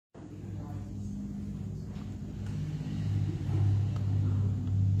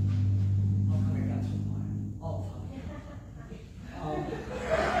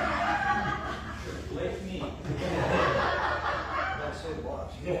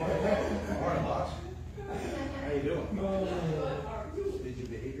Morning, boss. How you doing? Did you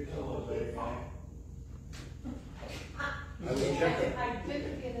behave yourself today? I was checking. I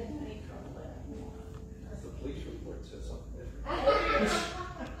didn't get in any trouble. The police report says something different.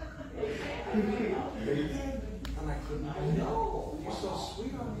 And I couldn't know. You're so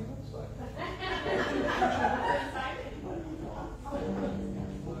sweet on the outside.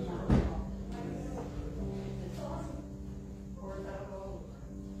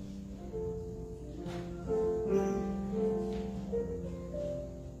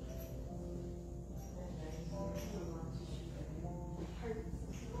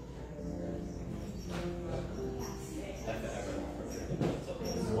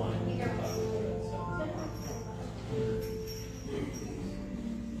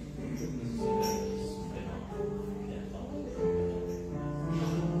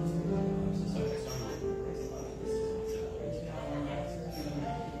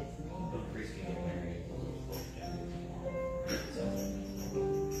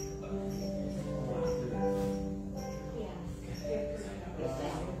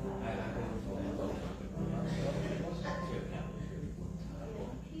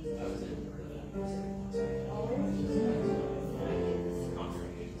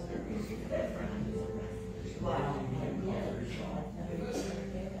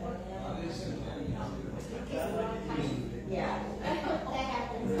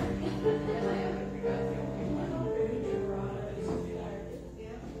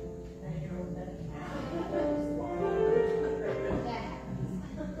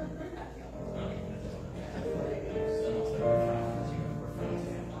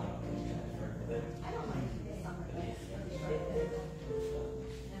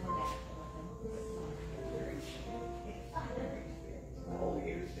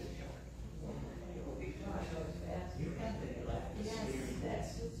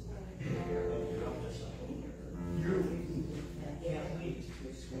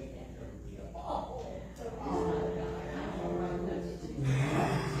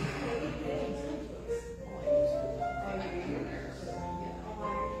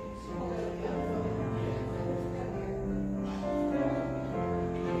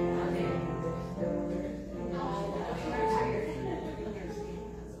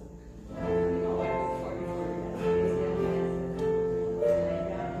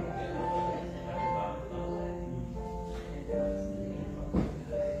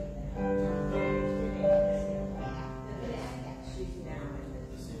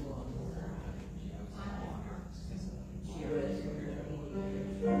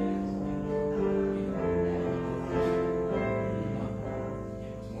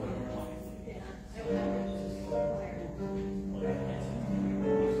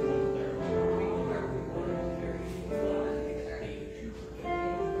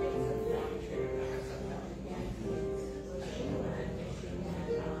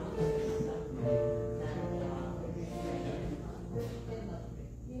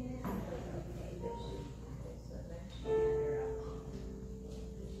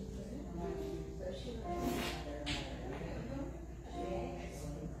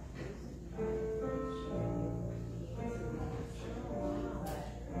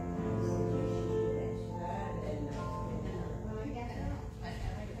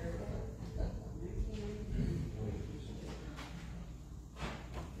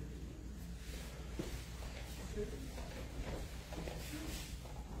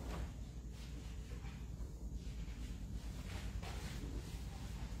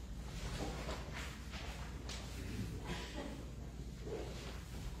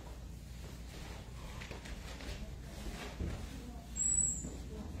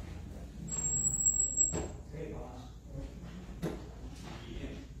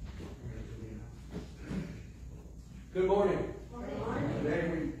 Good morning. Today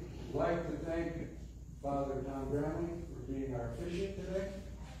we'd like to thank Father Gramley for being our officiant today,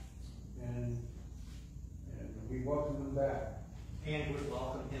 and we welcome him back. And we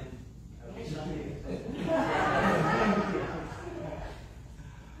welcome him.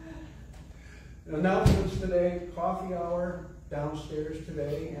 Announcements today: coffee hour downstairs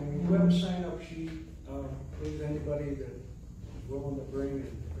today, and we do have a sign-up sheet. Please, anybody that is willing to bring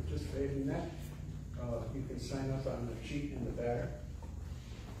and participate in that. You can sign up on the sheet in the back.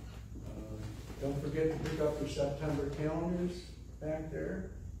 Don't forget to pick up your September calendars back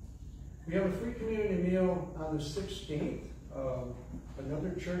there. We have a free community meal on the 16th.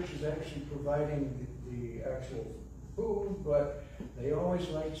 Another church is actually providing the actual food, but they always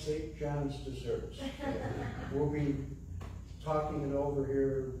like St. John's desserts. So we'll be talking it over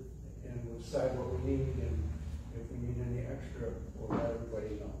here, and we'll decide what we need, and if we need any extra, we'll let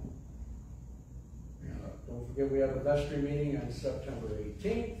everybody know. Don't forget we have a vestry meeting on September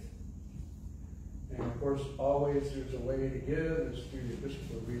 18th. And of course, always there's a way to give, is through the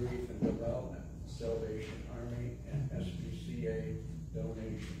Episcopal Relief and Development, Salvation Army, and SPCA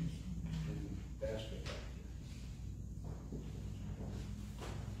donations in basket.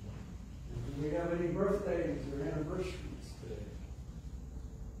 Do we have any birthdays or anniversaries today?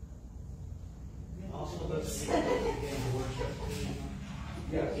 Also, let's begin worship.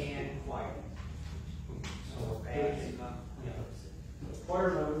 Yes. And choir. So we're back in, Choir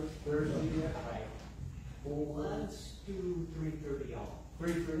members, Thursday, right. Well, let's do 3:30 all.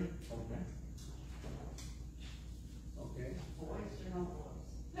 3:30? Okay. Okay. Boys or no boys?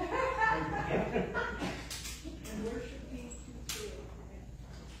 Yeah. And worship means to feel.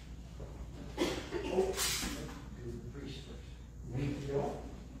 Oh, do the priest first. Me to go?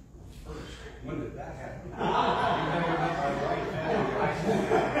 First. When did that happen?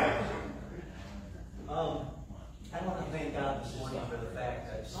 I want to thank God this morning for the fact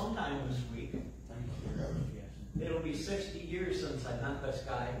that sometime this week, it'll be 60 years since I met this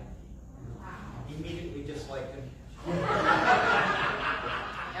guy. Immediately disliked him.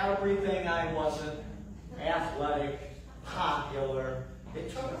 Everything I wasn't, athletic, popular. It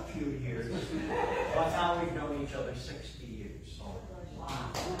took a few years, but now we've known each other 60 years. So,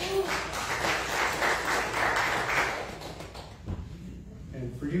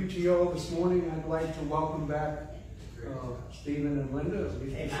 And for UTO this morning, I'd like to welcome back Stephen and Linda at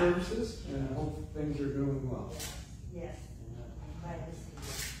Legal Services, and I hope things are doing well. Yes. I'm glad to see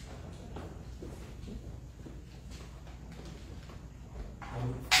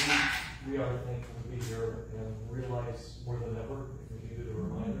We are thankful to be here and realize more than ever, if we needed a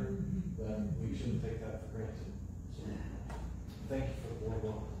reminder, that we shouldn't take that for granted. So, thank you for the warm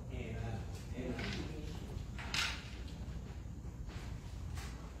welcome. Amen.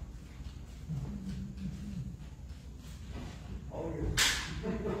 Oh,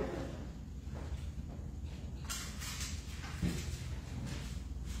 yeah.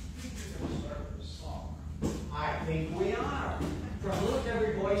 I think we are. From lift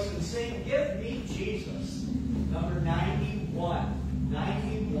every voice and sing, Give Me Jesus. Number 91.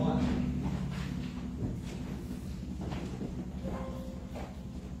 91.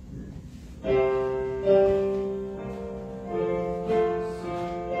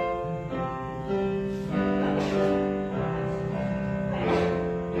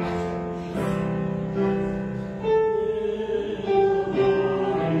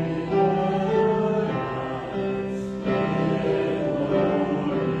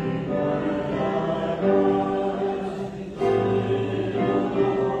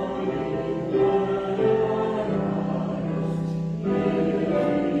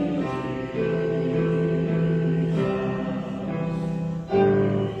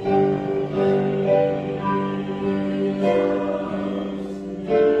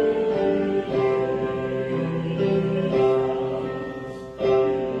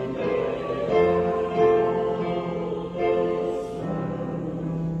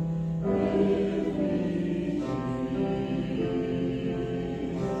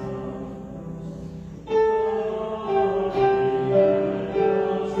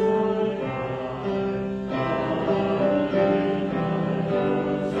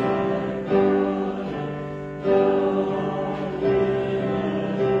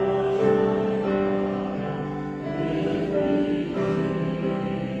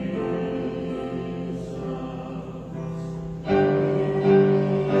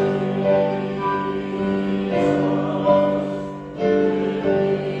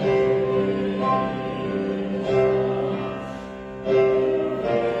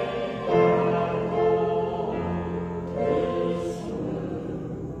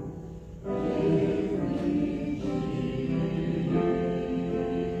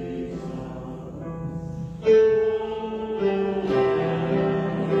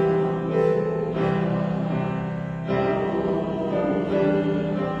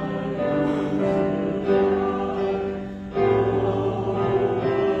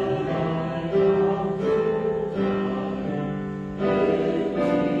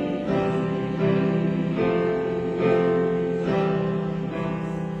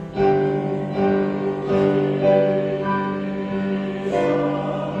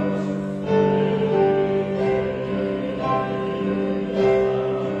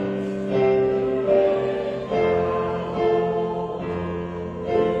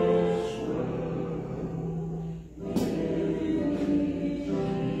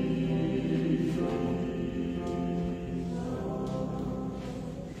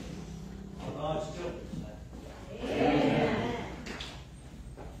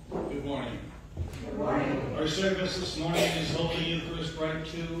 Our service this morning is Holy Eucharist Rite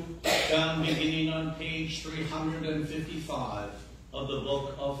 2, found beginning on page 355 of the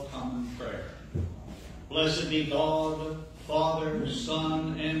Book of Common Prayer. Blessed be God, Father,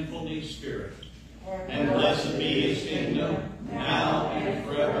 Son, and Holy Spirit, and blessed be his kingdom, now and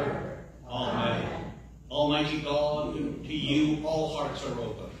forever. Amen. Almighty God, to you all hearts are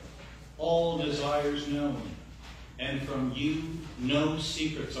open, all desires known, and from you no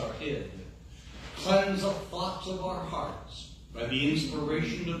secrets are hid. Cleanse the thoughts of our hearts by the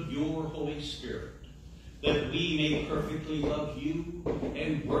inspiration of your Holy Spirit, that we may perfectly love you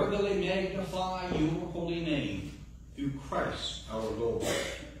and worthily magnify your holy name, through Christ our Lord.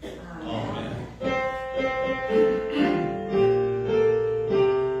 Amen.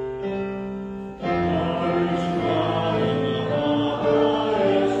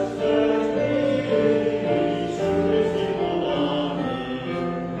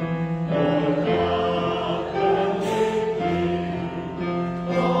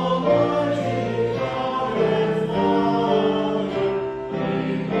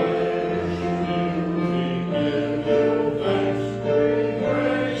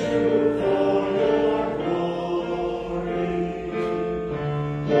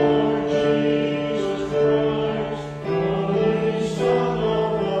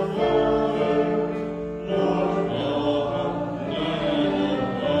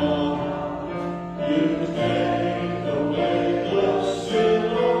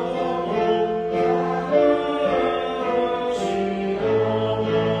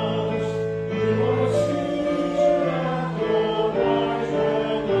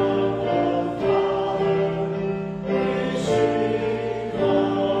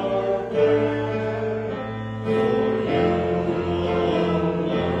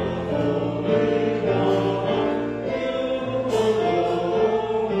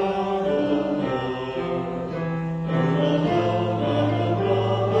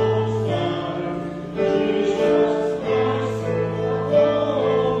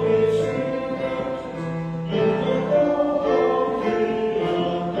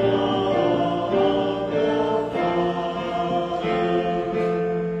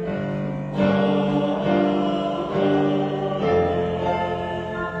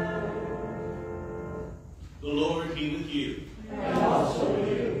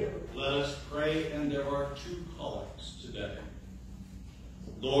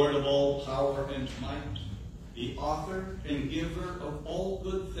 Lord of all power and might, the author and giver of all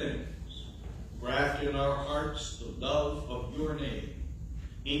good things, graft in our hearts the love of your name.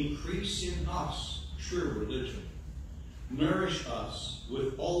 Increase in us true religion. Nourish us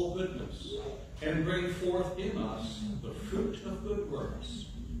with all goodness, and bring forth in us the fruit of good works.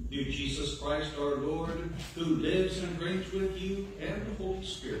 Through Jesus Christ our Lord, who lives and reigns with you and the Holy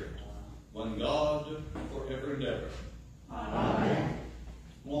Spirit, one God, forever and ever. Amen.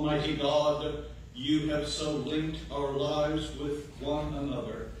 Almighty God, you have so linked our lives with one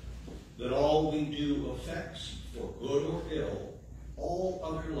another that all we do affects, for good or ill, all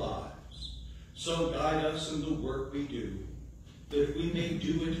other lives. So guide us in the work we do, that we may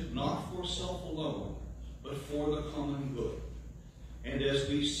do it not for self alone, but for the common good. And as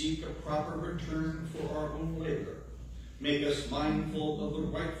we seek a proper return for our own labor, make us mindful of the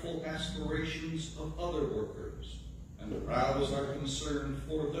rightful aspirations of other workers, and arouse our concern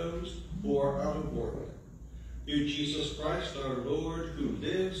for those who are out of work. Through Jesus Christ our Lord, who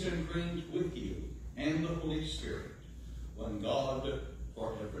lives and reigns with you and the Holy Spirit, one God,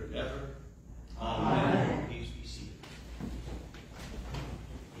 forever and ever. Amen. Please be seated.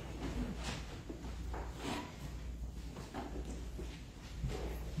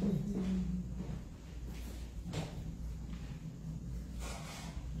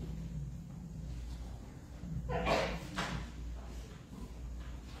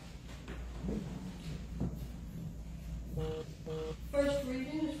 First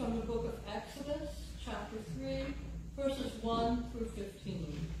reading is from the book of Exodus, chapter 3, verses 1 through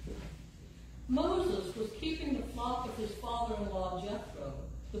 15. Moses was keeping the flock of his father-in-law Jethro,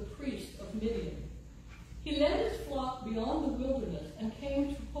 the priest of Midian. He led his flock beyond the wilderness and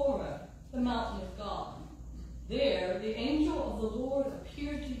came to Horeb, the mountain of God. There the angel of the Lord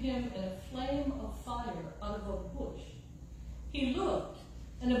appeared to him in a flame of fire out of a bush. He looked,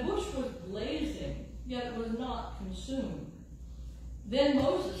 and the bush was blazing, yet it was not consumed. Then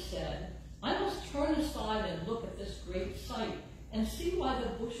Moses said, I must turn aside and look at this great sight, and see why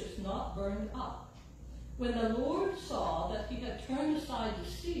the bush is not burned up. When the Lord saw that he had turned aside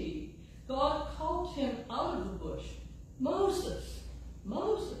to see, God called him out of the bush, Moses,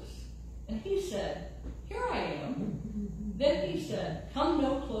 Moses. And he said, Here I am. Then he said, Come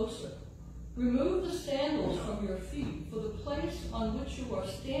no closer. Remove the sandals from your feet, for the place on which you are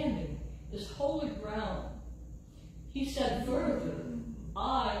standing is holy ground. He said further,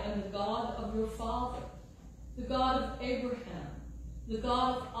 I am the God of your father, the God of Abraham, the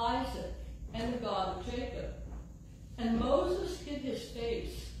God of Isaac, and the God of Jacob. And Moses hid his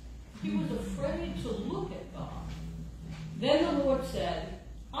face. He was afraid to look at God. Then the Lord said,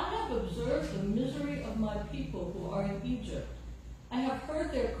 I have observed the misery of my people who are in Egypt. I have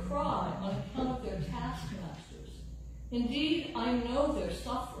heard their cry on account of their taskmasters. Indeed, I know their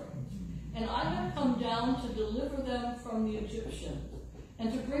sufferings, and I have come down to deliver them from the Egyptians,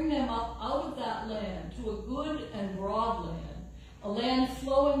 and to bring them up out of that land to a good and broad land, a land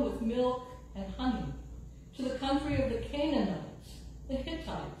flowing with milk and honey, to the country of the Canaanites, the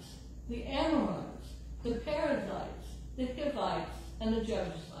Hittites, the Amorites, the Perizzites, the Hivites, and the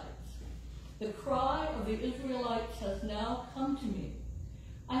Jebusites. The cry of the Israelites has now come to me.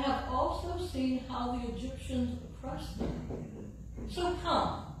 I have also seen how the Egyptians oppressed them. So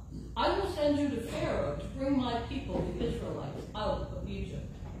come, I will send you to Pharaoh to bring my people, the Israelites, out of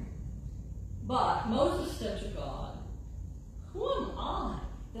Egypt. But Moses said to God, who am I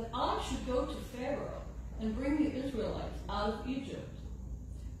that I should go to Pharaoh and bring the Israelites out of Egypt?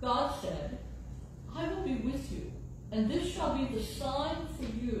 God said, I will be with you, and this shall be the sign for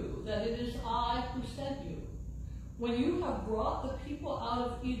you that it is I who sent you. When you have brought the people out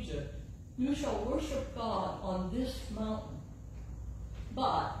of Egypt, you shall worship God on this mountain.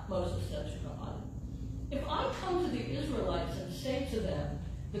 But, Moses said to God, if I come to the Israelites and say to them,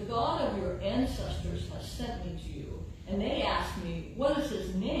 the God of your ancestors has sent me to you, and they ask me, what is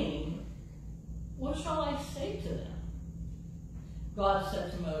his name? What shall I say to them? God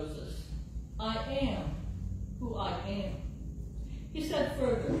said to Moses, I am who I am. He said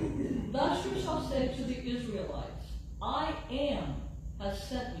further, thus you shall say to the Israelites, I am has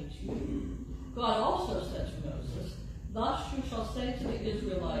sent me to you. God also said to Moses, thus you shall say to the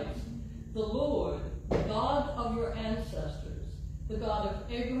Israelites, the Lord, the God of your ancestors, the God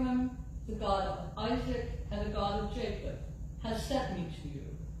of Abraham, the God of Isaac, and the God of Jacob, has sent me to you.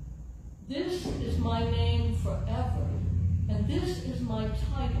 This is my name forever, and this is my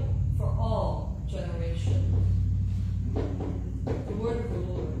title for all generations. The word of the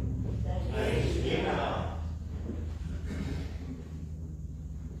Lord. Thanks be to God.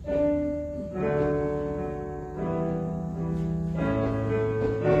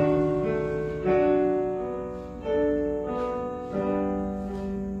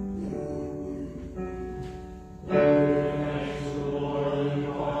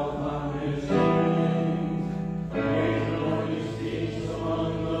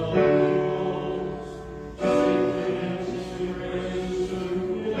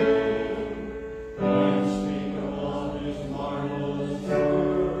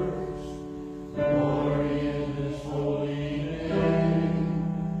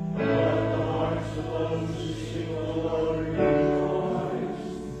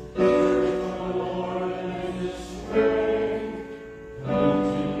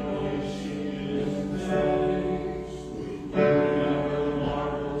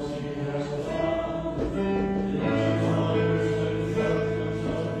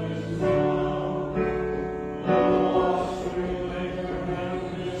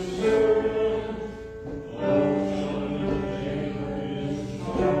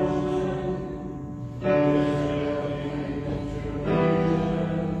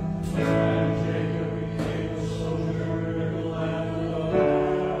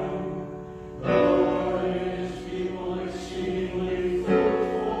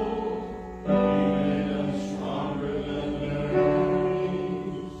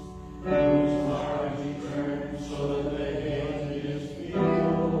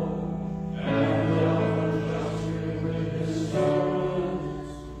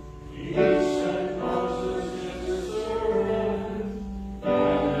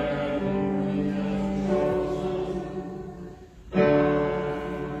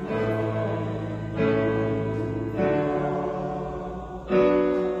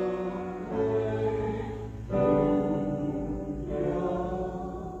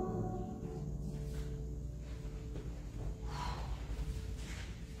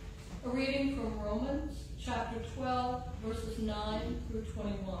 reading from Romans chapter 12, verses 9 through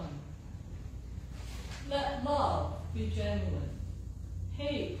 21. Let love be genuine.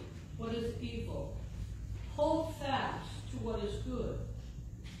 Hate what is evil. Hold fast to what is good.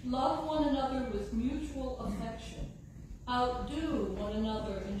 Love one another with mutual affection. Outdo one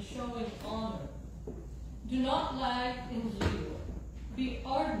another in showing honor. Do not lag in zeal. Be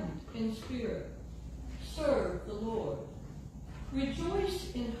ardent in spirit. Serve the Lord.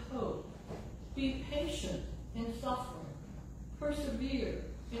 Rejoice in hope. Be patient in suffering. Persevere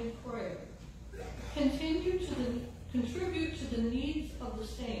in prayer. Contribute to the needs of the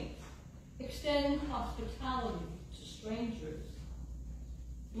saints. Extend hospitality to strangers.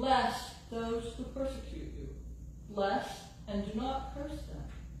 Bless those who persecute you. Bless and do not curse them.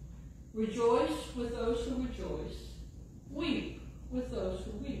 Rejoice with those who rejoice. Weep with those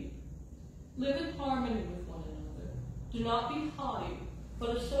who weep. Live in harmony with one another. Do not be haughty,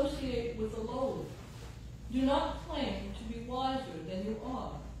 but associate with the lowly. Do not claim to be wiser than you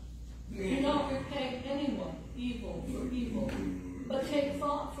are. Do not repay anyone evil for evil, but take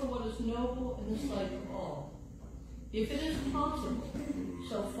thought for what is noble in the sight of all. If it is possible,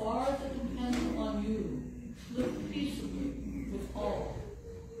 so far as it depends on you, live peaceably with all.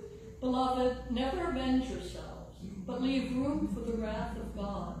 Beloved, never avenge yourselves, but leave room for the wrath of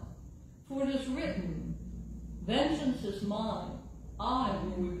God. For it is written, "Vengeance is mine, I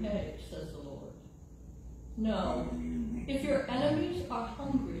will repay," says the Lord. No, if your enemies are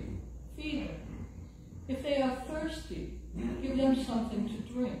hungry, feed them. If they are thirsty, give them something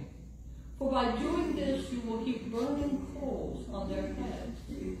to drink. For by doing this, you will heap burning coals on their heads.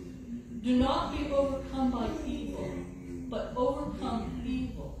 Do not be overcome by evil, but overcome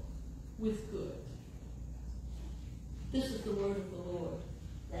evil with good. This is the word of the Lord.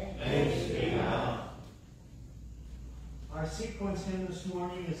 Thanks be to God. Our sequence hymn this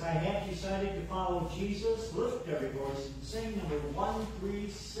morning is "I Have Decided to Follow Jesus." Lift every voice and sing number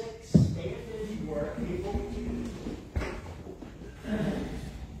 136. Stand as you are able to.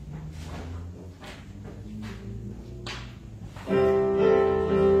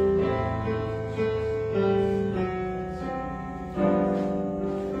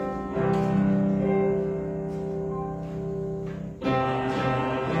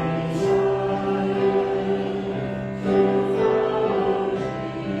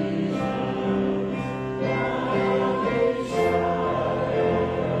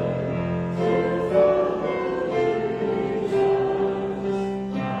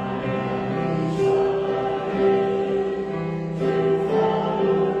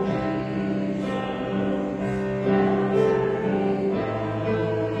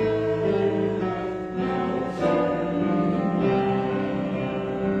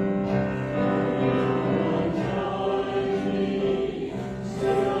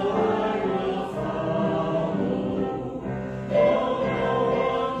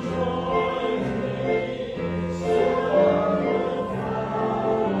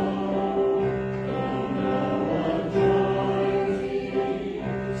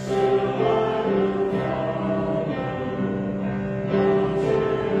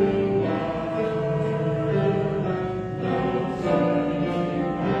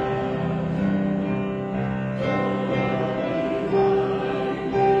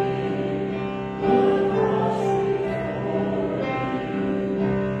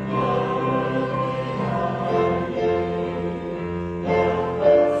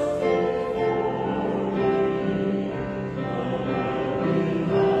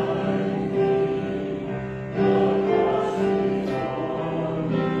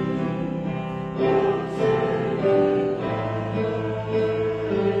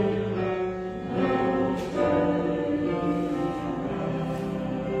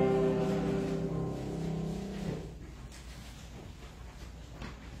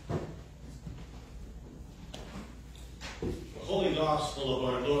 Gospel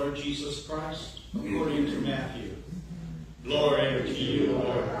of our Lord Jesus Christ, according to Matthew. Glory to you,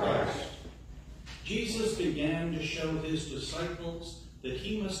 Lord Christ. Jesus began to show his disciples that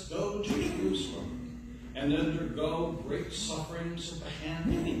he must go to Jerusalem and undergo great sufferings at the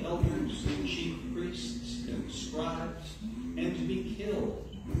hand of the elders and chief priests and scribes, and to be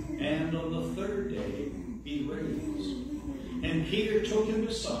killed, and on the third day be raised. And Peter took him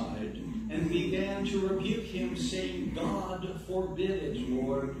aside and began to rebuke him, saying, God forbid it,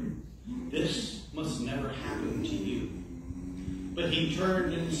 Lord. This must never happen to you. But he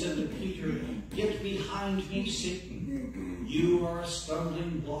turned and said to Peter, Get behind me, Satan. You are a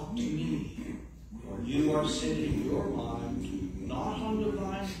stumbling block to me, for you are setting your mind not on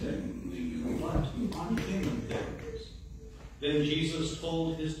divine things, but on human things. Then Jesus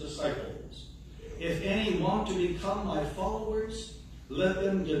told his disciples, If any want to become my followers, let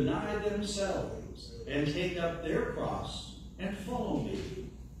them deny themselves and take up their cross and follow me.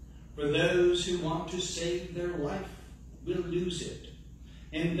 For those who want to save their life will lose it,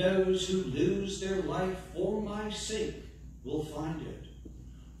 and those who lose their life for my sake will find it.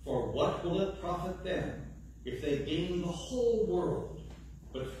 For what will it profit them if they gain the whole world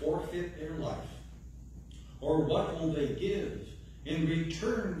but forfeit their life? Or what will they give in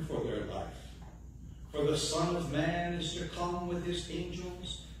return for their life? For the Son of Man is to come with his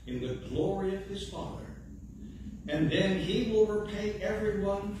angels in the glory of his Father. And then he will repay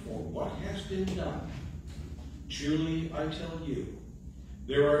everyone for what has been done. Truly, I tell you,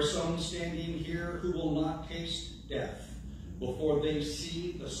 there are some standing here who will not taste death before they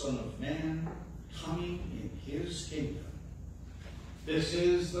see the Son of Man coming in his kingdom. This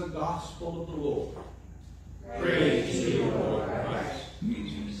is the gospel of the Lord. Praise to you, Lord Christ.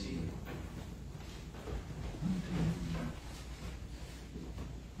 Please be seated.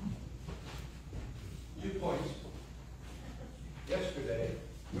 2 points. Yesterday,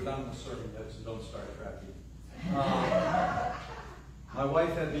 we're not in the sermon yet, so don't start tracking. My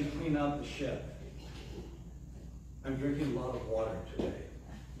wife had me clean out the shed. I'm drinking a lot of water today.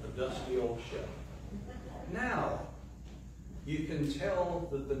 A dusty old shed. Now, you can tell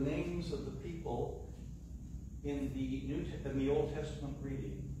that the names of the people in the Old Testament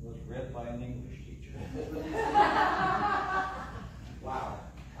reading was read by an English teacher. Wow.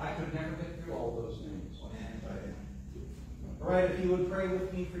 I could never get through all those names. All right, if you would pray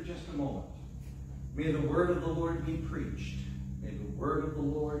with me for just a moment. May the word of the Lord be preached. May the word of the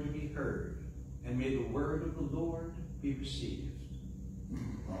Lord be heard. And may the word of the Lord be received.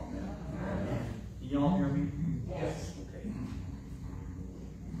 Amen. Can you all hear me? Yes. Okay.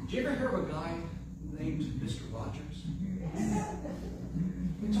 Did you ever hear of a guy named Mr. Rogers?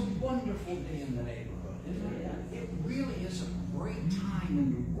 It's a wonderful day in the neighborhood, isn't it? It really is a great time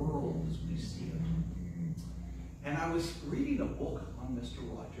in the world as we see it. And I was reading a book on Mr.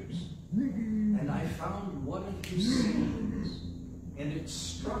 Rogers, and I found one of his sayings, and it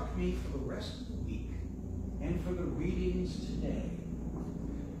struck me for the rest of the week and for the readings today.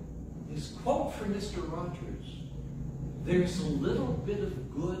 His quote for Mr. Rogers: "There's a little bit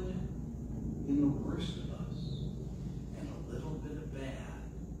of good in the worst of us, and a little bit of bad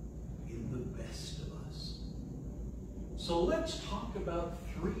in the best of us." So let's talk about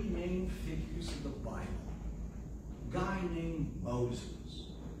 3 main figures of the Bible. A guy named Moses.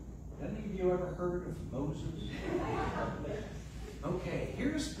 Any of you ever heard of Moses? Okay,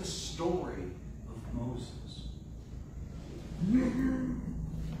 here's the story of Moses. You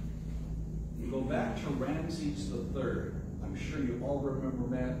go back to Ramses III. I'm sure you all remember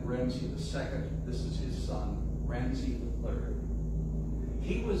Ramses II. This is his son, Ramses III.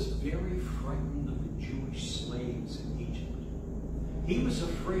 He was very frightened of the Jewish slaves in Egypt. He was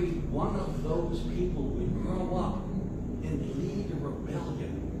afraid one of those people would grow up and lead a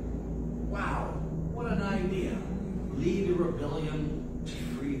rebellion. Wow, what an idea. Lead a rebellion to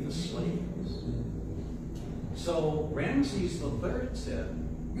free the slaves. So Ramses III said,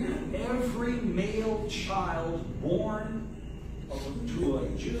 every male child born to a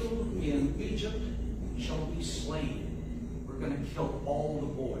Jew in Egypt shall be slain. We're going to kill all the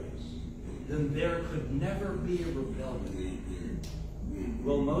boys. Then there could never be a rebellion.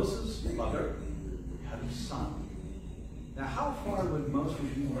 Well, Moses' mother had a son. Now, how far would most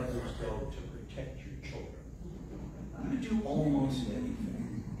of you mothers go to protect your children? You do almost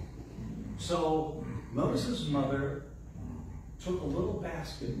anything. So Moses' mother took a little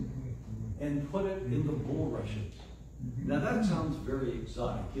basket and put it in the bulrushes. Now that sounds very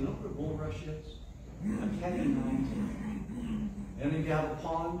exotic. You know what a bulrush is? A catty ninetail. And if you have a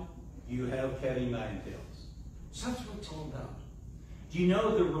pond, you have catty ninetails. So that's what it's all about. Do you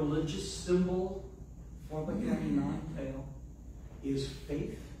know the religious symbol for the catty ninetail is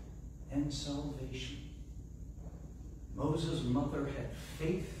faith and salvation? Moses' mother had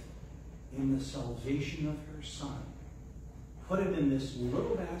faith in the salvation of her son. Put him in this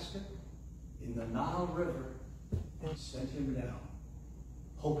little basket in the Nile River and sent him down,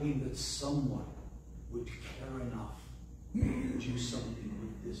 hoping that someone would care enough to do something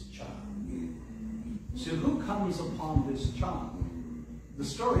with this child. So who comes upon this child? The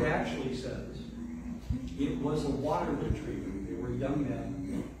story actually says it was a water retriever. They were young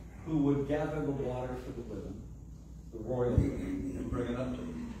men who would gather the water for the women, the royal women, and bring it up to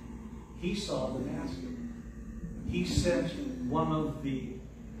them. He saw the basket. He sent one of the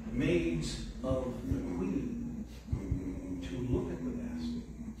maids of the queen to look at the basket.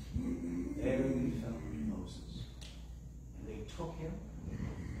 There we found Moses. And they took him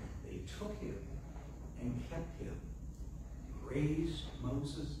and kept him, raised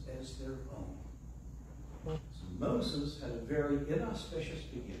Moses as their own. So Moses had a very inauspicious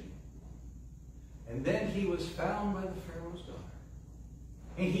beginning. And then he was found by the Pharaoh's daughter.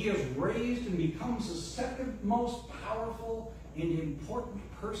 And he is raised and becomes the second most powerful and important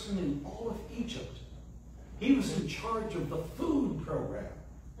person in all of Egypt. He was in charge of the food program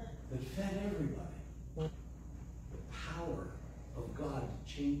that fed everybody. The power of God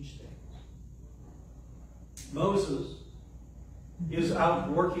to change things. Moses is out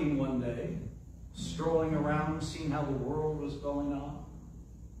working one day, strolling around, seeing how the world was going on.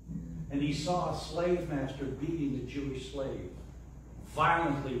 And he saw a slave master beating a Jewish slave,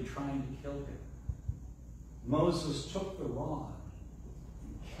 violently trying to kill him. Moses took the rod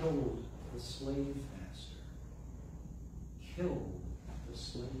and killed the slave master. Killed the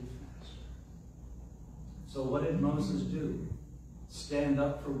slave master. So what did Moses do? Stand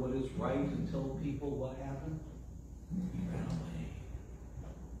up for what is right and tell people what happened? He ran away.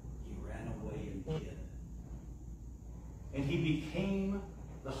 He ran away and hid. And he became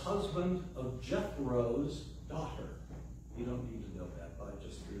the husband of Jethro's daughter. You don't need to know that, but I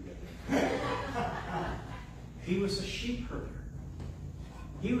just threw that in. He was a sheep herder.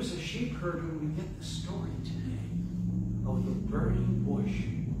 He was a sheep herder, and we get the story today of the burning bush.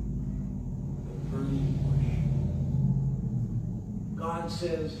 The burning bush. God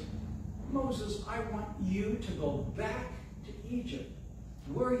says, Moses, I want you to go back to Egypt,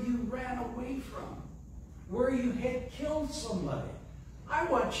 where you ran away from, where you had killed somebody. I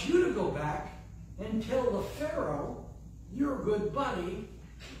want you to go back and tell the Pharaoh, your good buddy,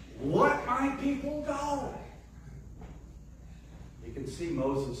 let my people go. You can see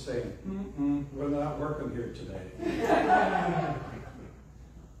Moses saying, we're not working here today.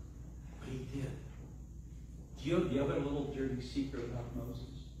 But he did. Do you know the other little dirty secret about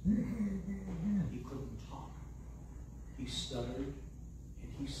Moses? He couldn't talk. He stuttered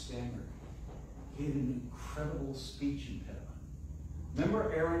and he stammered. He had an incredible speech impediment.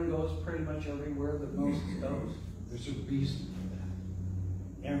 Remember, Aaron goes pretty much everywhere that Moses goes? There's a reason for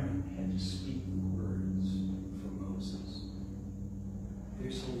that. Aaron had to speak words for Moses.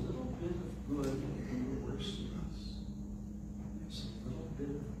 There's a little bit of good in the worst of us. There's a little bit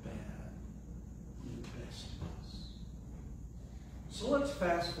of bad in the best of us. So let's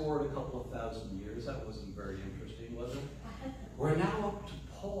fast forward a couple of thousand years. That wasn't very interesting, was it? We're now up to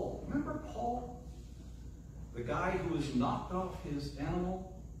Paul. Remember Paul? The guy who was knocked off his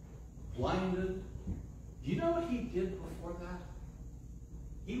animal, blinded. Do you know what he did before that?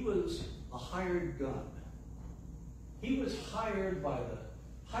 He was a hired gun. He was hired by the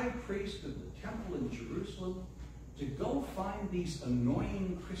high priest of the temple in Jerusalem to go find these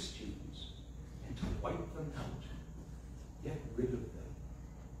annoying Christians and to wipe them out, get rid of them.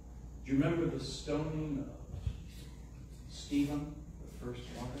 Do you remember the stoning of Stephen, the first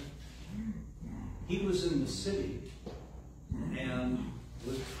martyr? He was in the city and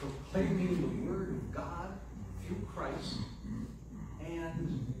was proclaiming the word of God through Christ.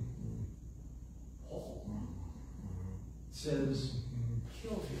 And Paul says,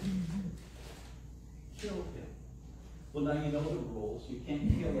 kill him. Kill him. Well, now you know the rules. You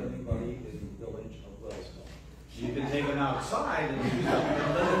can't kill anybody in the village of Wellsville. You can take him outside and do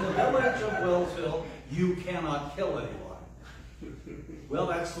something, but in the village of Wellsville, you cannot kill anyone. Well,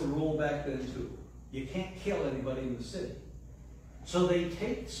 that's the rule back then, too. You can't kill anybody in the city. So they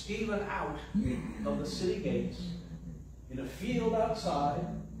take Stephen out of the city gates in a field outside,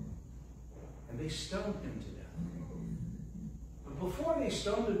 and they stone him to death. But before they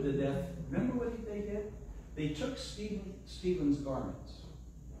stoned him to death, remember what they did? They took Stephen's garments,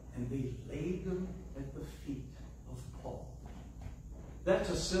 and they laid them at the feet of Paul. That's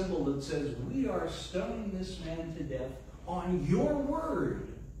a symbol that says, we are stoning this man to death on your word,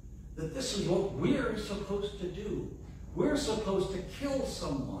 that this is what we're supposed to do. We're supposed to kill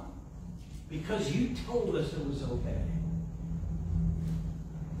someone because you told us it was okay.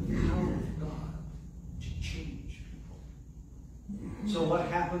 The power of God to change people. So what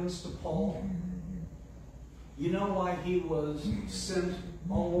happens to Paul? You know why he was sent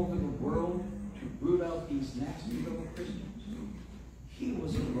all over the world to root out these nasty little Christians? He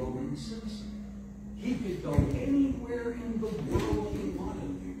was a Roman citizen. He could go anywhere in the world he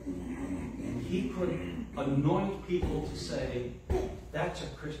wanted. And he could anoint people to say, that's a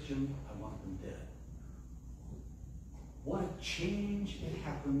Christian, I want them dead. What a change it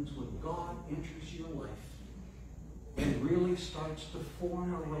happens when God enters your life and really starts to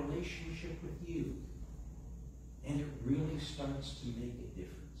form a relationship with you. And it really starts to make a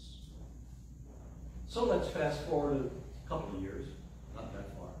difference. So let's fast forward a couple of years, not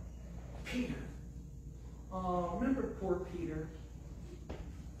that far. Peter. Remember poor Peter?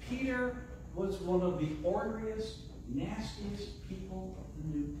 Peter was one of the orneriest, nastiest people of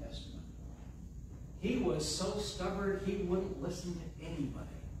the New Testament. He was so stubborn, he wouldn't listen to anybody.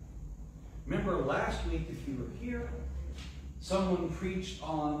 Remember last week, if you were here, someone preached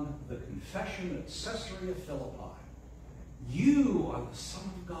on the confession at Caesarea Philippi. You are the Son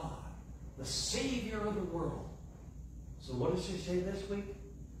of God, the Savior of the world. So what does he say this week?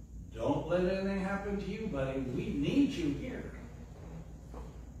 Don't let anything happen to you, buddy. We need you here.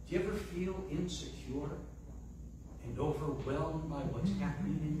 Do you ever feel insecure and overwhelmed by what's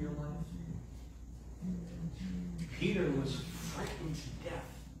happening in your life? Peter was frightened to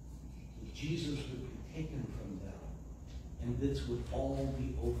death that Jesus would be taken from them, and this would all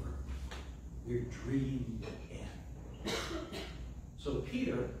be over. Their dream would end. So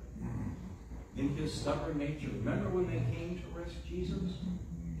Peter, in his stubborn nature, remember when they came to arrest Jesus?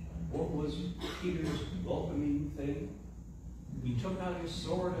 What was Peter's welcoming thing? He took out his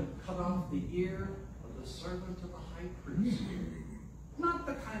sword and cut off the ear of the servant of the high priest. Not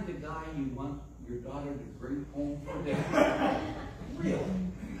the kind of guy you want your daughter to bring home for dinner. Really.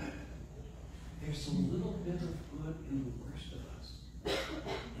 There's a little bit of good in the worst of us,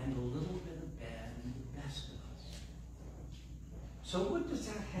 and a little bit of bad in the best of us. So what does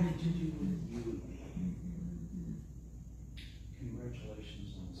that have to do with you and me? Congratulations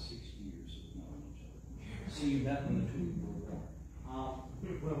on 60 years of knowing each other. See, you met when the two of you were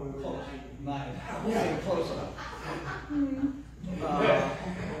born. Close. Nine. Yeah, close enough.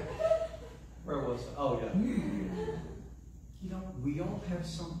 Where was it? Oh, yeah. You know, we all have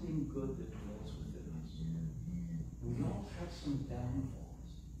something good that dwells within us. We all have some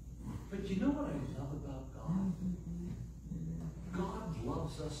downfalls. But you know what I love about God? God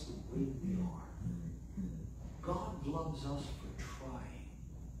loves us the way we are. God loves us for trying.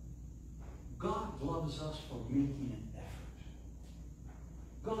 God loves us for making an effort.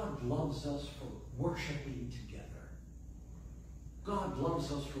 God loves us for worshiping together. God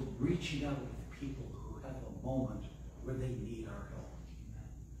loves us for reaching out to people who have a moment where they need our help.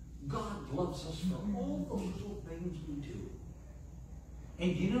 God loves us for all the little things we do.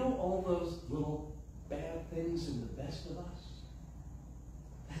 And you know all those little bad things in the best of us?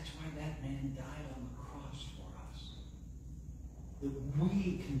 That's why that man died on the cross for us. That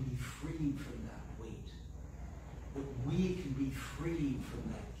we can be freed from that weight. That we can be freed from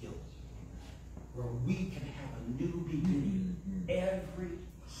that guilt. Where we can have a new beginning every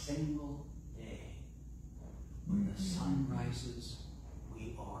single day. When the sun rises,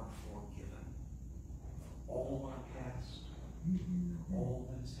 we are forgiven for all our past, for all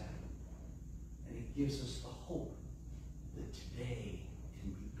that's happened. And it gives us the hope that today can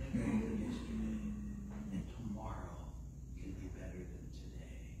be better than yesterday, and tomorrow can be better than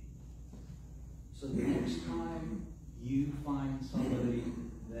today. So the next time you find somebody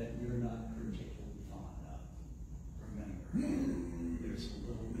that you're not particularly fond of, remember, there's a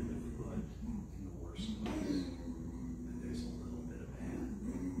little bit of good in the worst of us, and there's a little bit of bad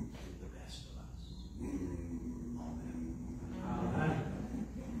in the best of us. Amen. Amen.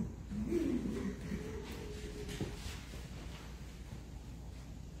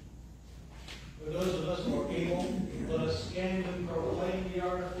 For those of us who are able, let us stand and proclaim the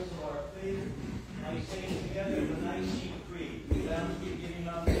articles of our faith. I say together the Nicene Creed, found beginning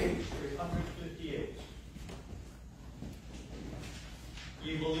on page 358.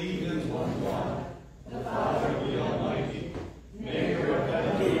 We believe in one God, the Father, the Almighty, maker of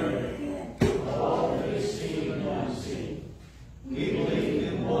heaven and earth, of all that is seen and unseen. We believe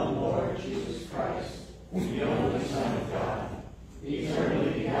in one Lord Jesus Christ, the only Son of God,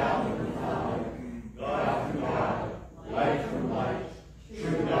 eternally begotten from the Father, God from God, light from light,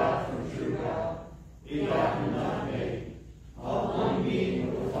 true God from true God, begotten, not made, of one being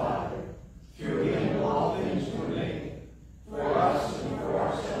with the Father. Through him all things were made. For us and for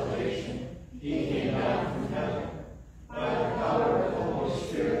our salvation, he came down from heaven. By the power of the Holy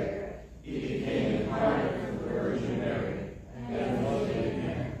Spirit, he became incarnate from the Virgin Mary, and was made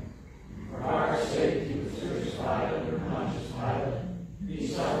man. For our sake he was crucified under Pontius Pilate. He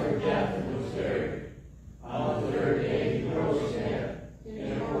suffered death and was buried. On the third day he rose again,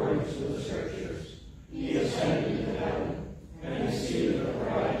 in accordance with the Scriptures. He ascended into heaven, and is seated at the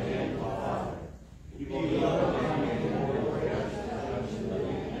right hand of the Father. He will come in the world to judge the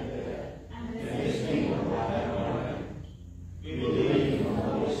living and the dead, and his kingdom will have no end. We believe in the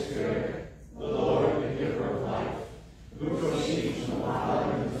Holy Spirit, the Lord, the giver of life, who proceeds from the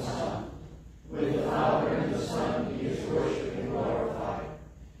Father and the Son. With the Father and the Son he is worshipped and glorified.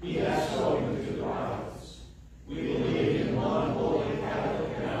 He has spoken to the prophets. We believe in one holy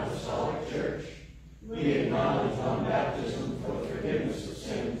Catholic and Apostolic Church. We acknowledge one baptism for the forgiveness of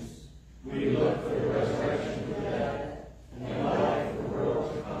sins. We look for the resurrection of the dead and the life of the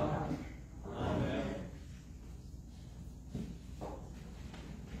world to come. Amen.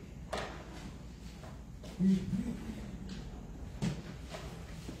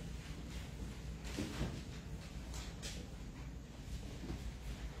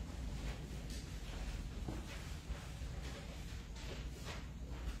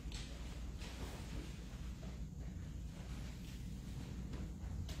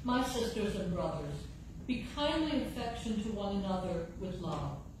 My sisters and brothers, be kindly in affection to one another with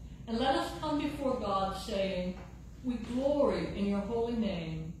love. And let us come before God saying, we glory in your holy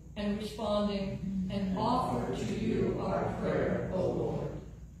name, and responding, and offer to you our prayer, O Lord.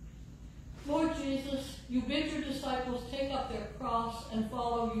 Lord Jesus, you bid your disciples take up their cross and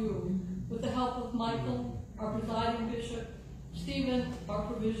follow you with the help of Michael, our presiding bishop, Stephen, our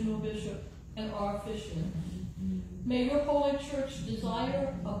provisional bishop, and our officiant. May your holy church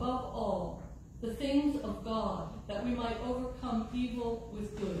desire above all the things of God, that we might overcome evil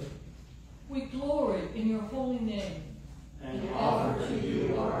with good. We glory in your holy name, and offer to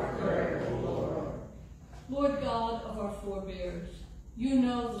you our prayer, O Lord. Lord God of our forebears, you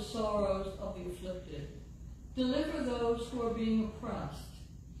know the sorrows of the afflicted. Deliver those who are being oppressed,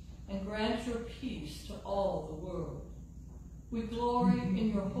 and grant your peace to all the world. We glory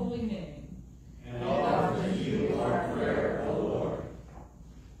in your holy name, and offer to you our prayer, O Lord.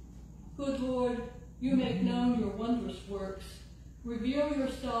 Good Lord, you make known your wondrous works. Reveal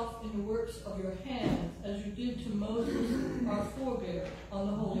yourself in the works of your hands, as you did to Moses, our forebear, on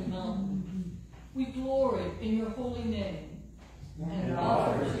the holy mountain. We glory in your holy name, and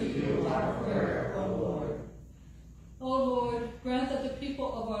offer to you our prayer, O Lord. O Lord, grant that the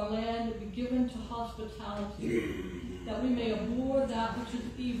people of our land be given to hospitality, that we may abhor that which is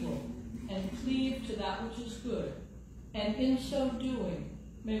evil, and cleave to that which is good, and in so doing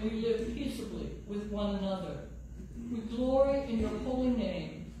may we live peaceably with one another. We glory in your holy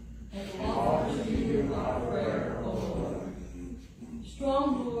name, and offer to you our prayer, O Lord.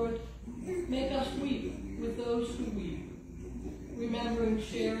 Strong Lord, make us weep with those who weep, remembering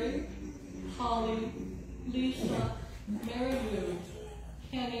Sherry, Holly, Lisa, Mary Lou,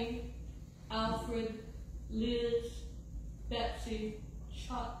 Kenny, Alfred, Liz, Betsy,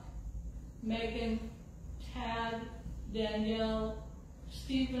 Chuck, Megan, Tad, Danielle,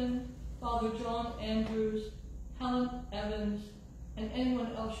 Stephen, Father John Andrews, Helen Evans, and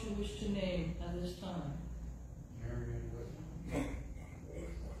anyone else you wish to name at this time.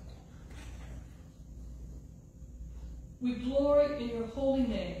 We glory in your holy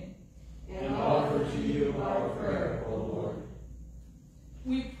name, and offer to you our prayer, O Lord.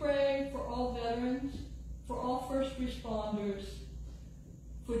 We pray for all veterans, for all first responders,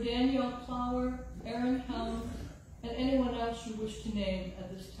 for Danielle Flower, Aaron Helms, and anyone else you wish to name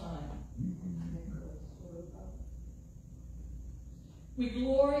at this time. We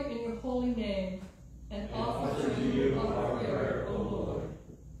glory in your holy name, and offer to you our prayer, O Lord.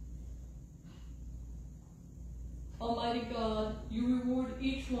 Almighty God, you reward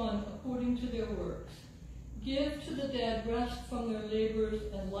each one according to their works. Give to the dead rest from their labors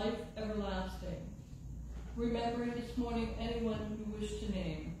and life everlasting. Remembering this morning anyone you wish to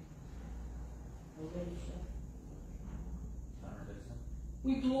name.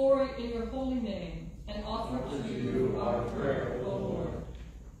 We glory in your holy name, and offer to you our prayer, O Lord.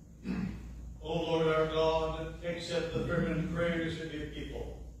 O Lord our God, accept the fervent prayers of your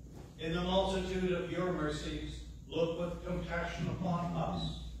people. In the multitude of your mercies, look with compassion upon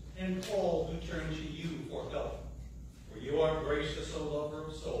us and all who turn to you for help. For you are gracious, O lover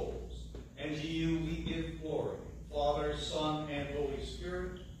of souls, and to you we give glory, Father, Son, and Holy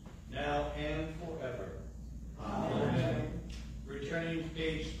Spirit, now and forever. Amen. Returning to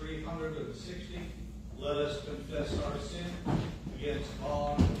page 360, let us confess our sin against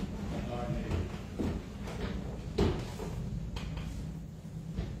God and our neighbor.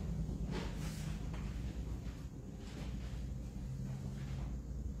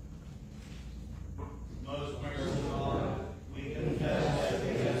 Most merciful God, we confess that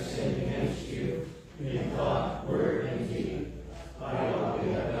we have sinned against you in thought, word, and deed, by what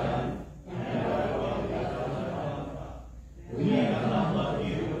we have done and by what we have done not. We have not loved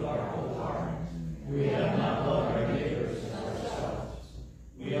you with our whole heart. We have not loved our neighbors as ourselves.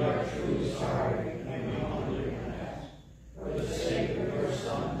 We are truly sorry, and we humbly repent. For the sake of your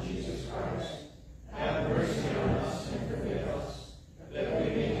Son, Jesus Christ, have mercy on us and forgive us, that we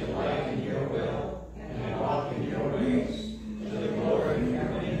may delight in your will and walk in your ways, to the glory of your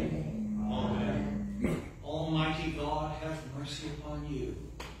name. Amen. Almighty God, have mercy upon you.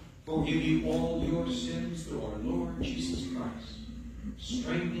 Forgive you all your sins through our Lord Jesus Christ.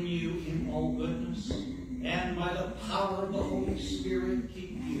 Strengthen you in all goodness, and by the power of the Holy Spirit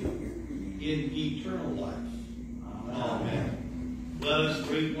keep you in eternal life. Amen. Let us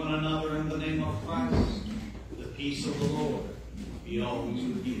greet one another in the name of Christ. The peace of the Lord be always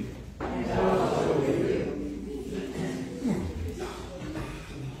with you. And also with you.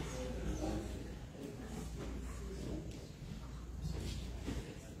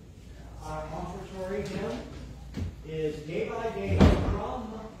 Our offertory hymn is Day by Day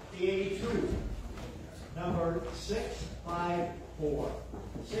from CA2, number 654.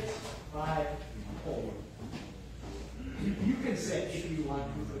 654. You can sit if you want to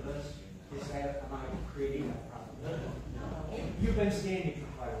for this. Is that, am I creating a problem? You've been standing for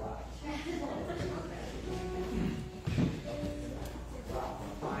quite a while. Wow,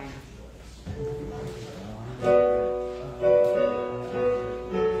 fine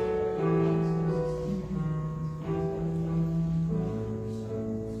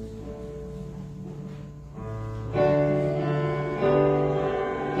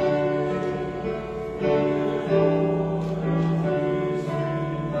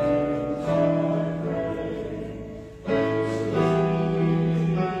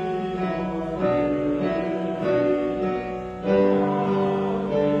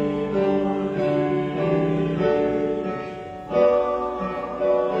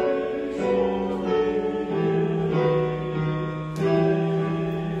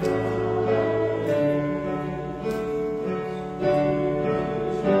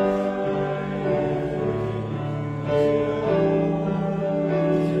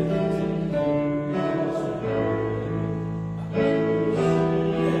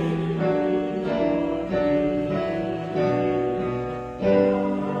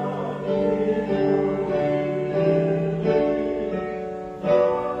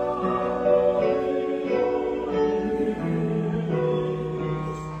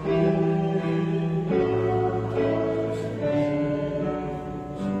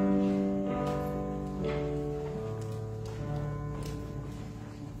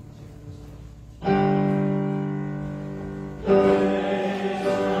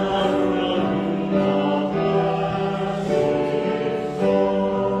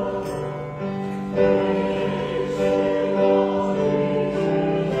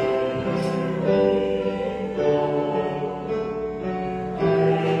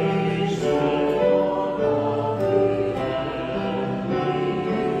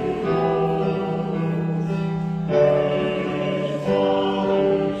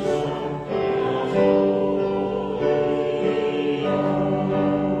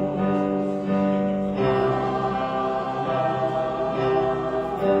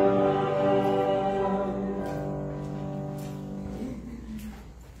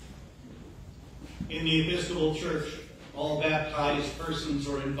In the Episcopal Church, all baptized persons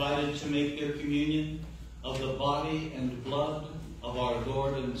are invited to make their communion of the body and blood of our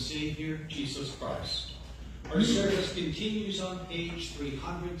Lord and Savior, Jesus Christ. Our service continues on page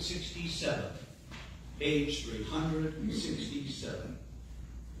 367. Page 367.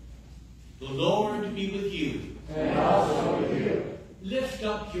 The Lord be with you. And also with you. Lift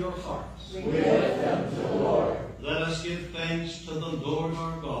up your hearts. We lift them to the Lord. Let us give thanks to the Lord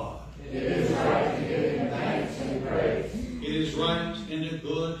our God. It is right to give him thanks and praise. It is right and a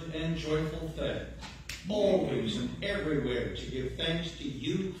good and joyful thing, always and everywhere to give thanks to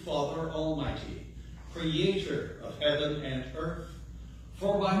you, Father Almighty, Creator of heaven and earth,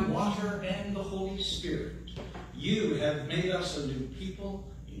 for by water and the Holy Spirit you have made us a new people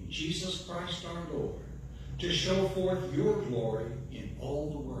in Jesus Christ our Lord, to show forth your glory in all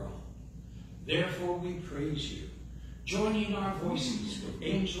the world. Therefore we praise you, joining our voices with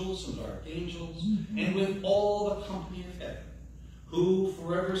angels and archangels, and with all the company of heaven, who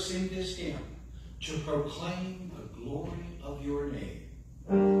forever sing this hymn, to proclaim the glory of your name.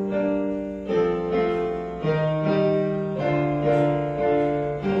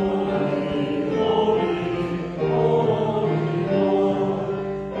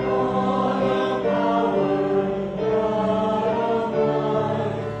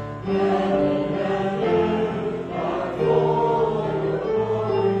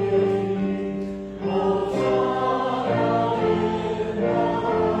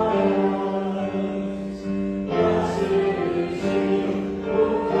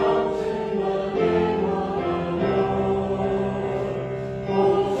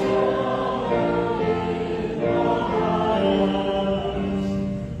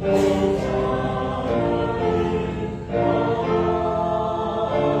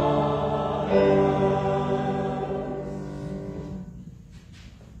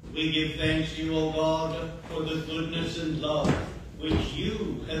 We give thanks to you, O God, for the goodness and love which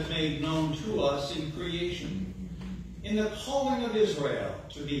you have made known to us in creation, in the calling of Israel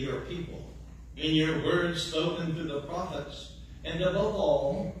to be your people, in your words spoken through the prophets, and above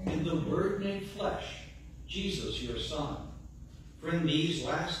all, in the Word made flesh, Jesus your Son. For in these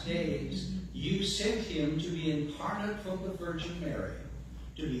last days you sent him to be incarnate from the Virgin Mary,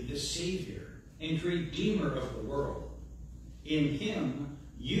 to be the Savior and Redeemer of the world. In him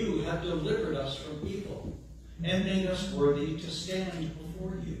you have delivered us from evil, and made us worthy to stand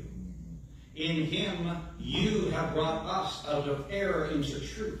before you. In him you have brought us out of error into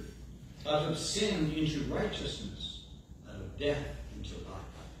truth, out of sin into righteousness, out of death into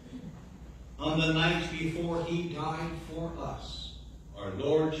life. On the night before he died for us, our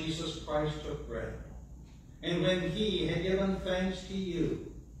Lord Jesus Christ took bread. And when he had given thanks to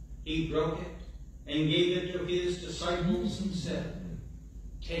you, he broke it and gave it to his disciples and said,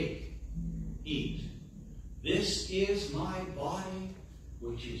 "Take, eat. This is my body,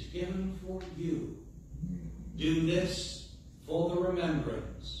 which is given for you. Do this for the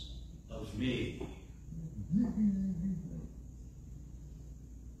remembrance of me."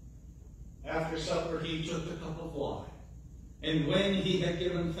 After supper, he took the cup of wine, and when he had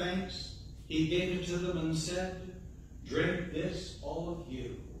given thanks, he gave it to them and said, "Drink this, all of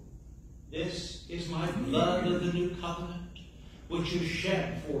you. This is my blood of the new covenant, which is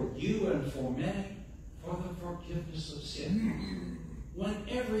shed for you and for many for the forgiveness of sin.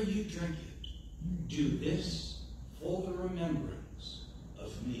 Whenever you drink it, do this for the remembrance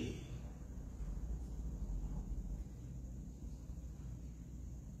of me."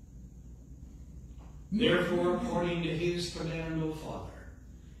 Therefore, according to his command, O Father,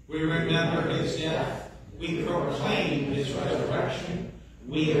 we remember his death, we proclaim his resurrection,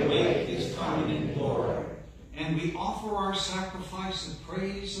 we await his coming in glory, and we offer our sacrifice of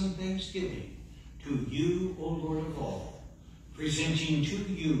praise and thanksgiving to you, O Lord of all, presenting to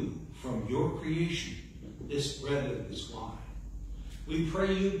you from your creation this bread and this wine. We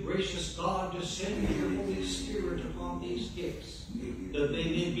pray you, gracious God, to send your Holy Spirit upon these gifts, that they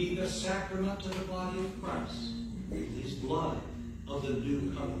may be the sacrament of the body of Christ, his blood of the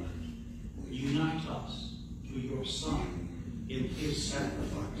new covenant. Unite us to your Son in his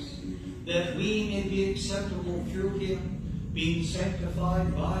sacrifice, that we may be acceptable through him, being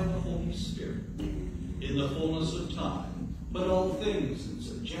sanctified by the Holy Spirit in the fullness of time, but all things in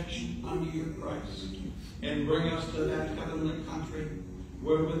subjection unto your Christ, and bring us to that heavenly country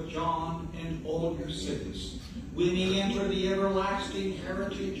where with John and all your saints we may enter the everlasting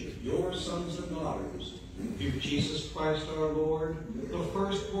heritage of your sons and daughters, through Jesus Christ our Lord, the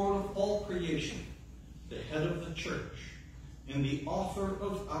firstborn of all creation, the head of the church, and the author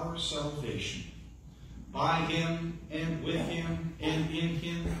of our salvation. By him, and with him, and in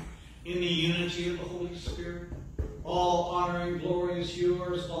him, in the unity of the Holy Spirit, all honor and glory is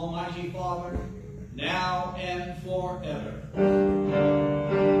yours, Almighty Father, now and forever.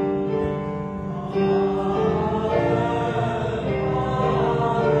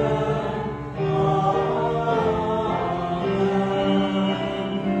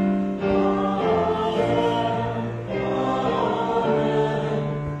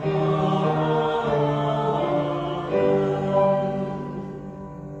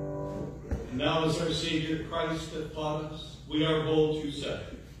 Christ hath taught us, we are bold to say,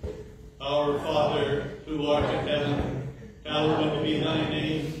 Our Father, who art in heaven, hallowed be thy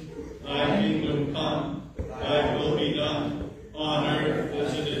name. Thy kingdom come, thy will be done, on earth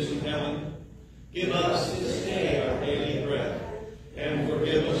as it is in heaven. Give us this day our daily bread, and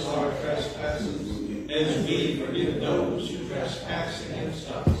forgive us our trespasses, as we forgive those who trespass against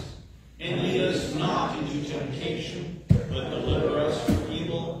us. And lead us not into temptation, but deliver us from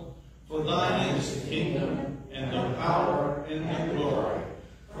evil. For thine is the kingdom, and the power, and the glory,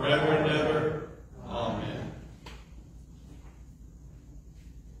 forever and ever. Amen.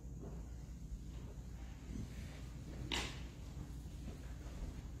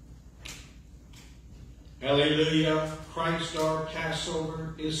 Alleluia, Christ our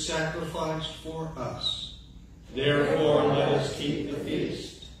Passover is sacrificed for us. Therefore let us keep the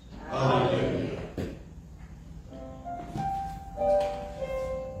feast. Alleluia.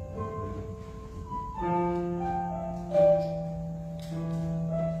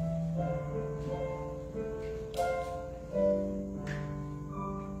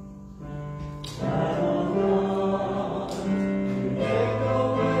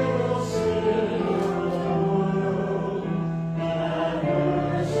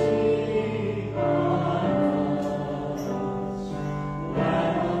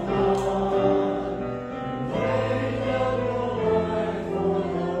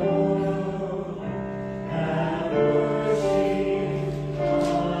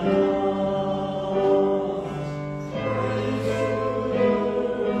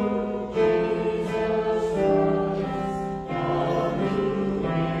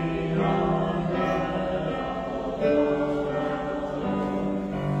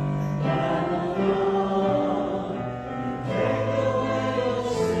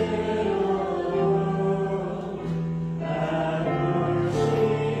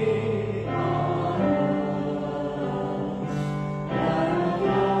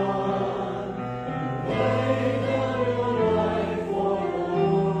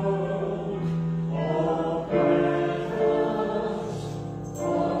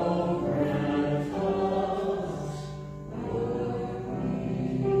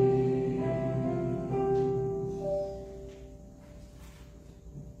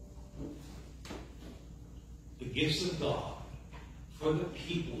 gifts of God for the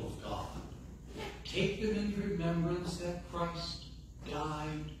people of God. Take them in remembrance that Christ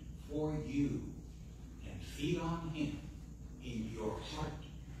died for you, and feed on him in your heart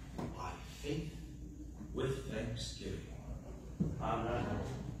by faith with thanksgiving. Amen.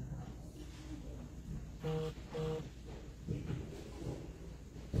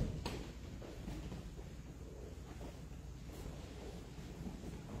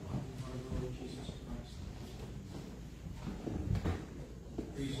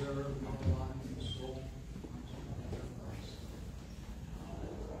 Preserve my life and soul unto Christ.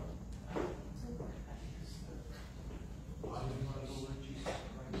 Body and blood of the Lord Jesus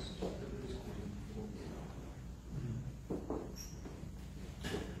Christ, that is given for you.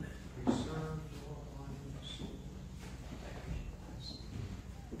 Preserve your life and soul unto Christ.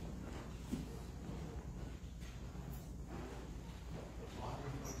 Body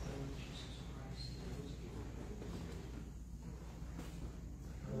and blood of the Lord Jesus Christ, that is given for you.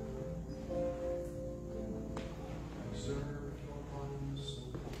 Preserve your body and soul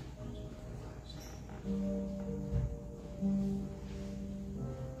unto everlasting.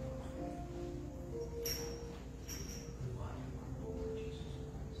 The body of our Lord Jesus Christ. The body of our Lord Jesus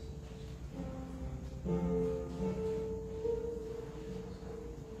Christ.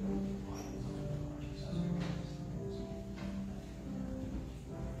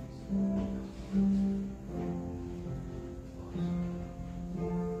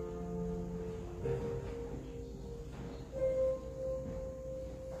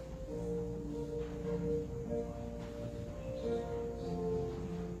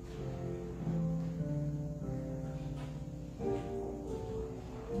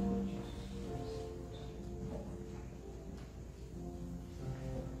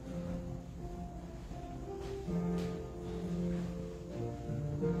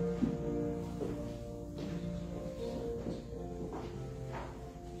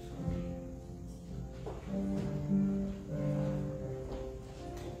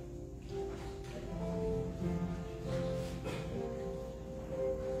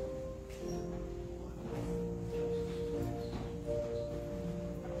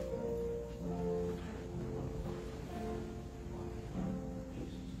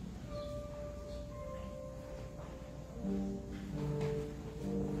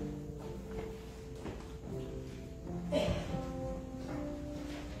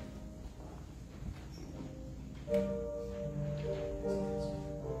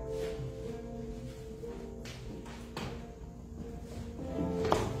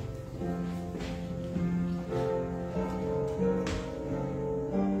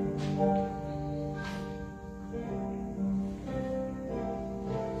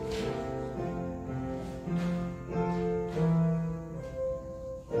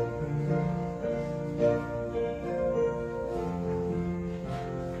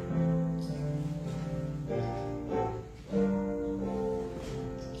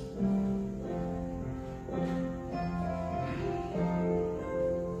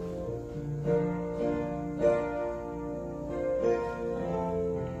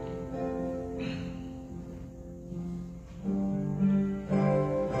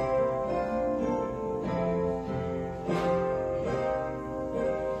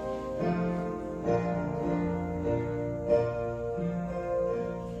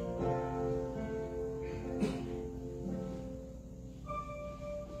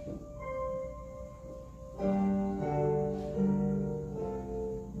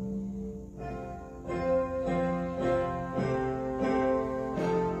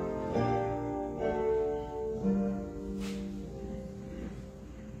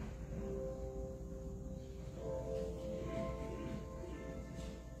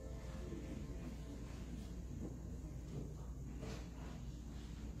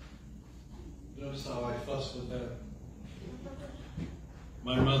 Notice how I fuss with that.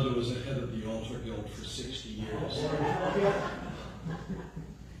 My mother was a head of the altar guild for 60 years.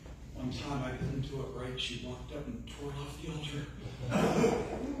 One time I couldn't do it right. She walked up and tore off the altar.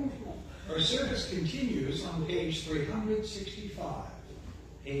 Our service continues on page 365.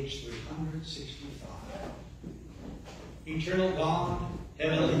 Page 365. Eternal God,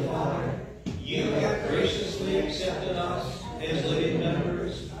 Heavenly Father, you have graciously accepted us as living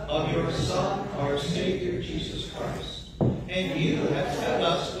members of your Son, our Savior, Jesus Christ. And you have fed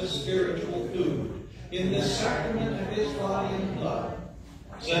us with spiritual food in the sacrament of his body and blood.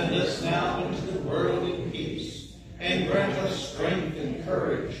 Send us now into the world in peace, and grant us strength and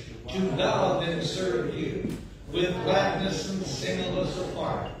courage to love and serve you with gladness and singleness of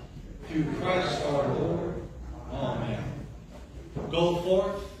heart. Through Christ our Lord. Amen. Go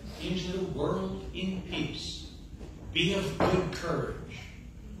forth into the world in peace, Be of good courage.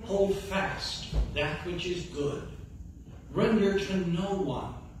 Hold fast that which is good. Render to no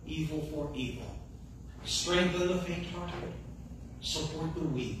one evil for evil. Strengthen the faint-hearted. Support the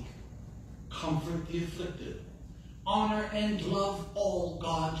weak. Comfort the afflicted. Honor and love all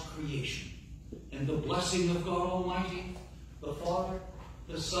God's creation. And the blessing of God Almighty, the Father,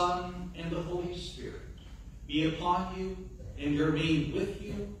 the Son, and the Holy Spirit be upon you and remain with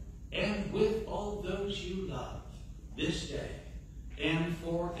you and with all those you love this day and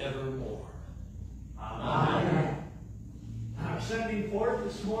forevermore. Amen. Our sending forth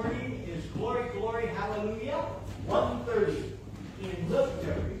this morning is Glory, Glory, Hallelujah, 130. In lift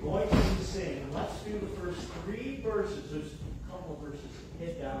every voice and sing. And let's do the first 3 verses. There's a couple verses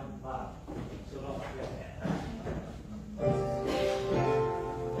hit down the bottom. So don't forget that.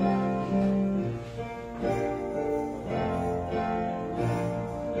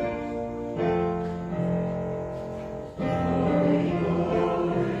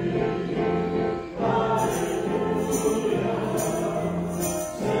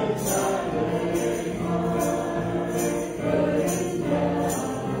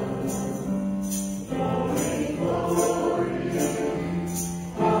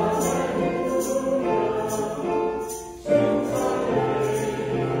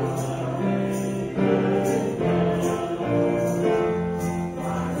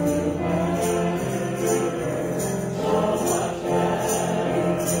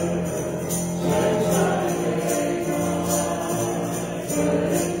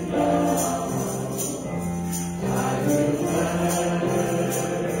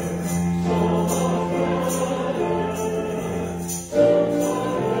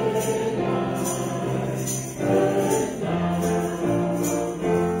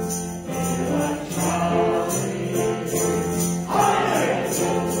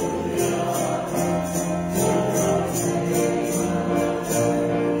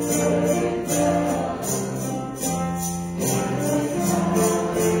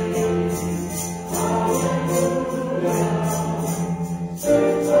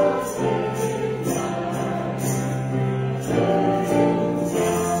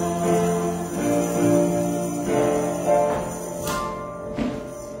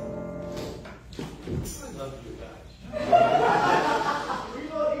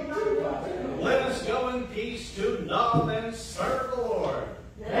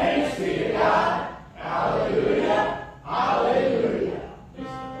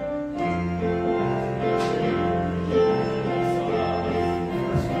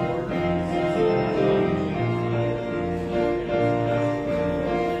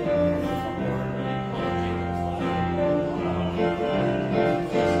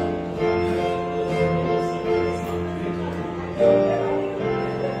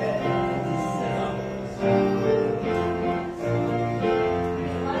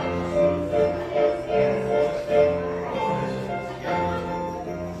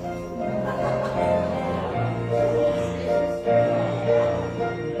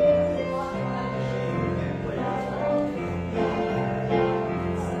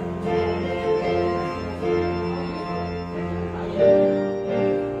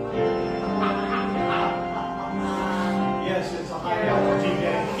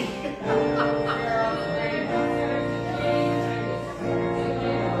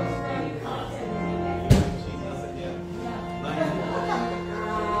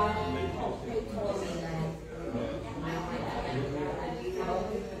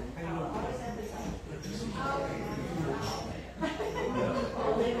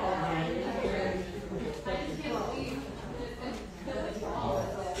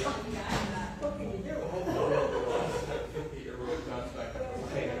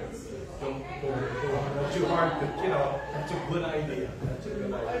 That's a good idea. That's a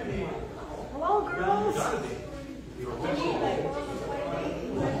good idea. Hello, girls. Gotta be. You're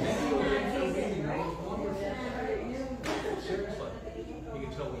seriously. You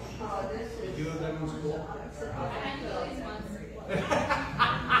can tell me. Did you have them in school?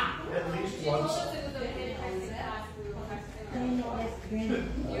 At least once.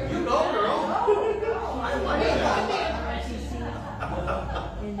 You know, girl. I like that.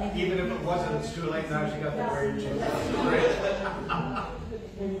 Even if it wasn't, it's too late now. She got the grade change.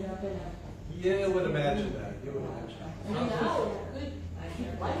 Yeah, I would imagine that. You would imagine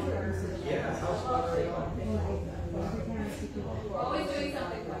that. Yeah, how's it going? We're always doing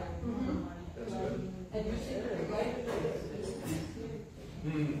something right. That's good. And you're secretly right.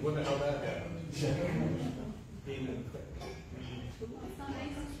 Wonder how that happened. Demon.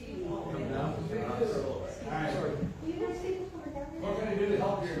 Come down. All right. What can I do to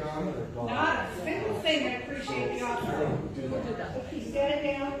help your daughter? Not a single thing. I appreciate the offer.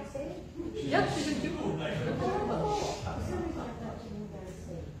 Yep, she's in two.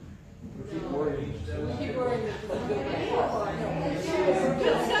 Keep worrying. Keep worrying.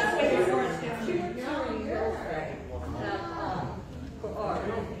 For art.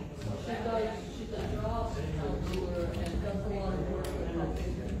 She does jobs counselor and does a lot of work with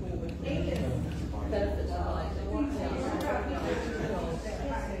helping people with benefits and life.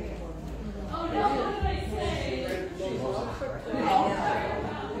 Oh no, what did I say? She's on crypto. She has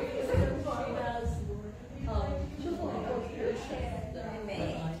children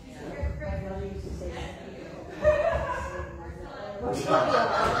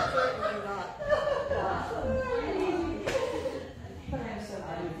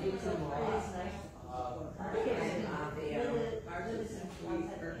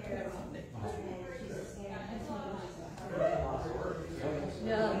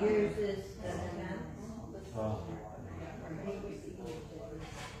yeah, here's this.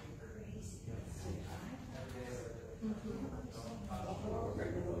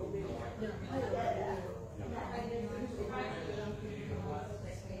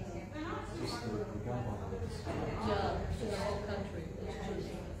 Yeah, it's the whole country.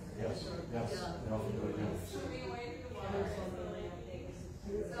 Yes, yes. Yeah.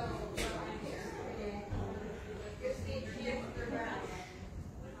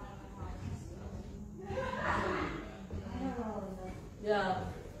 Yeah,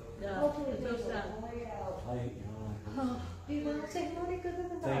 yeah. It's so sad. Do you want to say Monica good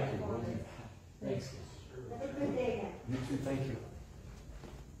than Thank you. Thanks. Have a good day. You too, thank you.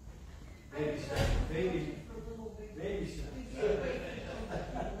 Baby steps.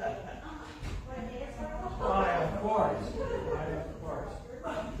 Why, of course. Why, of course.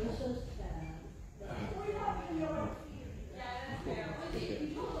 This is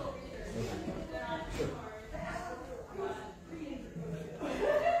bad.